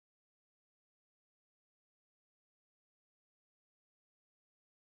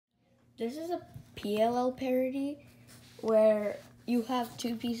This is a PLL parody where you have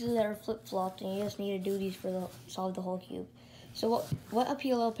two pieces that are flip-flopped and you just need to do these for solve the whole cube. So what a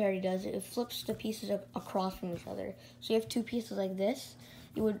PLL parody does, it flips the pieces across from each other. So you have two pieces like this.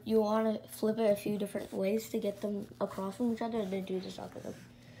 You want to flip it a few different ways to get them across from each other and then do this algorithm.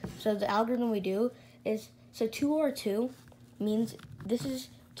 So the algorithm we do is, so 2R2 means this is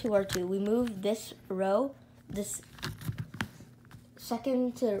 2R2. We move this row, this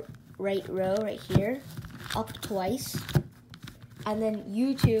second to right row right here, up twice. And then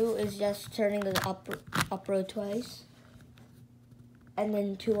U2 is just turning the up row twice. And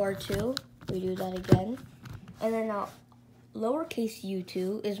then 2R2, we do that again. And then now lowercase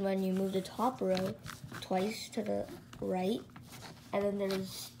u2 is when you move the top row twice to the right. And then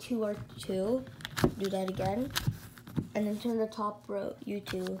there's 2R2, do that again. And then turn the top row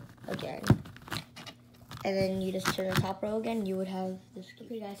u2 again. And then you just turn the top row again, you would have this.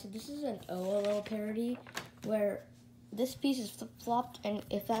 Okay guys, so this is an OLL parody where this piece is flip-flopped, and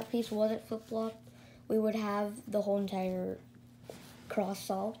if that piece wasn't flip-flopped, we would have the whole entire cross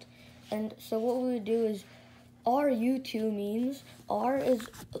solved. And so what we would do is RU2 means, R is,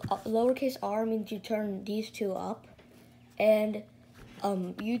 lowercase r means you turn these two up, and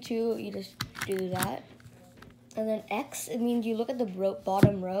U2, you just do that. And then X, it means you look at the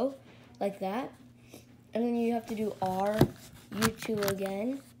bottom row, like that. And then you have to do R, U2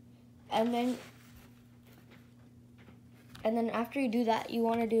 again. And then after you do that, you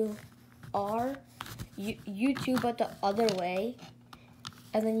want to do R, U2, but the other way.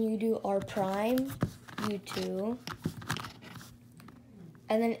 And then you do R prime, U2.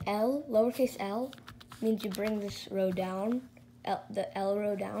 And then L, lowercase l, means you bring this row down, the L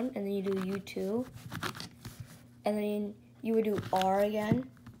row down, and then you do U2. And then you would do R again.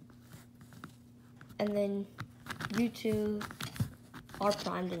 And then U2, R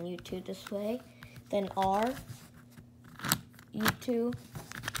prime, then U2 this way. Then R, U2,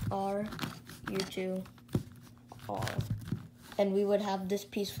 R, U2, R. And we would have this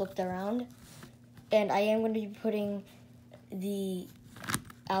piece flipped around. And I am going to be putting the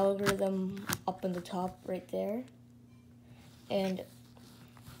algorithm up in the top right there. And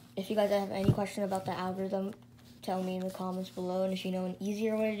if you guys have any question about the algorithm, tell me in the comments below. And if you know an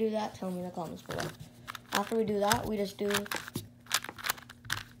easier way to do that, tell me in the comments below. After we do that, we just do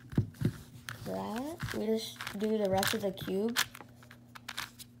that. We just do the rest of the cube.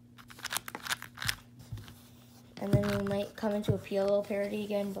 And then we might come into a PLL parody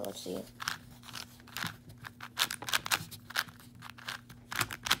again, but let's see.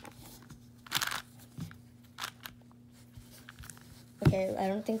 Okay, I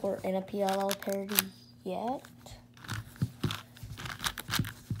don't think we're in a PLL parody yet.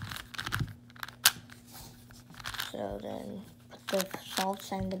 So then put the solved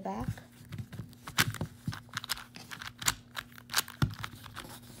sign in the back.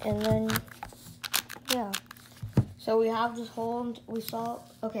 And then, yeah. So we have this whole, we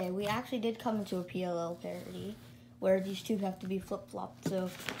actually did come into a PLL parody where these two have to be flip-flopped. So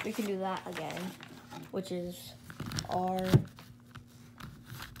we can do that again, which is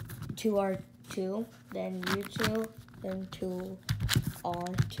R2R2, then U2, then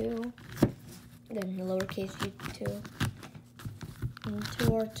 2R2, then lowercase u2, and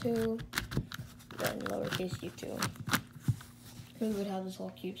 2R2, then lowercase u2. We would have this whole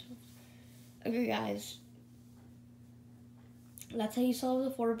cube. Okay guys, that's how you solve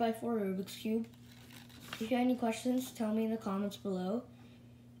the 4x4 Rubik's Cube. If you have any questions, tell me in the comments below.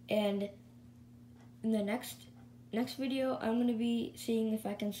 And in the next video, I'm going to be seeing if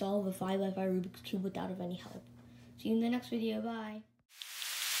I can solve a 5x5 Rubik's Cube without any help. See you in the next video. Bye.